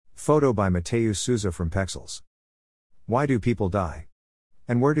Photo by Mateus Souza from Pexels. Why do people die?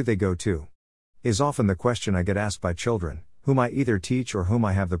 And where do they go to? Is often the question I get asked by children, whom I either teach or whom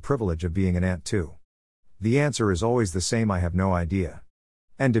I have the privilege of being an aunt to. The answer is always the same: I have no idea.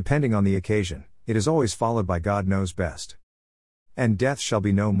 And depending on the occasion, it is always followed by God knows best. And death shall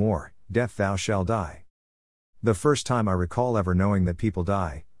be no more, death thou shalt die. The first time I recall ever knowing that people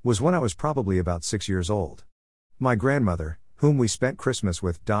die, was when I was probably about 6 years old. My grandmother, whom we spent Christmas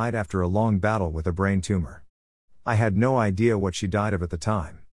with, died after a long battle with a brain tumor. I had no idea what she died of at the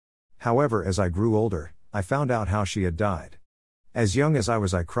time. However, as I grew older, I found out how she had died. As young as I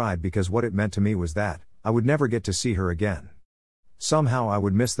was, I cried because what it meant to me was that I would never get to see her again. Somehow I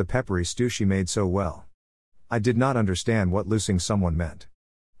would miss the peppery stew she made so well. I did not understand what losing someone meant.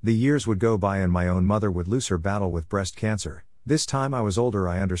 The years would go by and my own mother would lose her battle with breast cancer. This time I was older,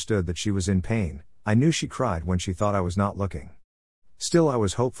 I understood that she was in pain. I knew she cried when she thought I was not looking. Still, I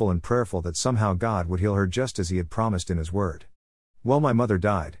was hopeful and prayerful that somehow God would heal her just as He had promised in His Word. Well, my mother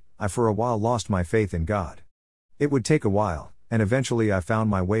died. I for a while lost my faith in God. It would take a while, and eventually I found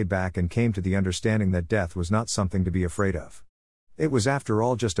my way back and came to the understanding that death was not something to be afraid of. It was after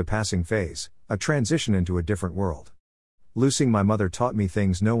all just a passing phase, a transition into a different world. Losing my mother taught me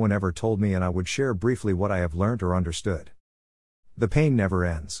things no one ever told me, and I would share briefly what I have learned or understood. The pain never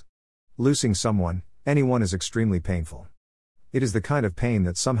ends. Losing someone, anyone, is extremely painful. It is the kind of pain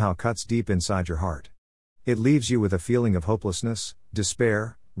that somehow cuts deep inside your heart. It leaves you with a feeling of hopelessness,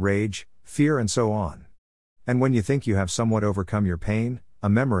 despair, rage, fear, and so on. And when you think you have somewhat overcome your pain, a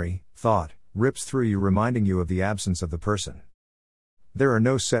memory, thought, rips through you, reminding you of the absence of the person. There are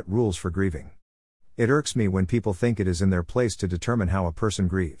no set rules for grieving. It irks me when people think it is in their place to determine how a person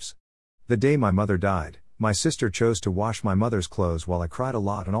grieves. The day my mother died, my sister chose to wash my mother's clothes while I cried a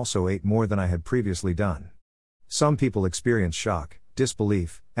lot and also ate more than I had previously done. Some people experience shock,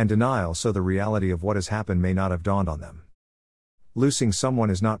 disbelief, and denial, so the reality of what has happened may not have dawned on them. Losing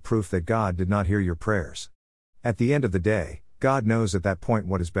someone is not proof that God did not hear your prayers. At the end of the day, God knows at that point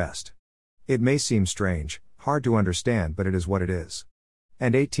what is best. It may seem strange, hard to understand, but it is what it is.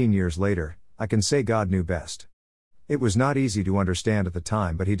 And 18 years later, I can say God knew best. It was not easy to understand at the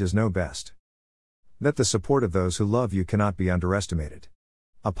time, but He does know best. That the support of those who love you cannot be underestimated.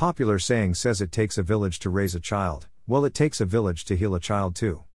 A popular saying says it takes a village to raise a child. Well, it takes a village to heal a child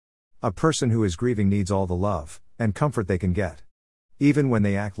too. A person who is grieving needs all the love and comfort they can get. Even when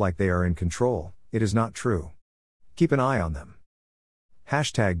they act like they are in control, it is not true. Keep an eye on them.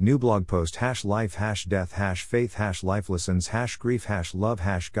 #new blog post #life #death #faith #life lessons #grief #love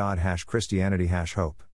 #God #Christianity #hope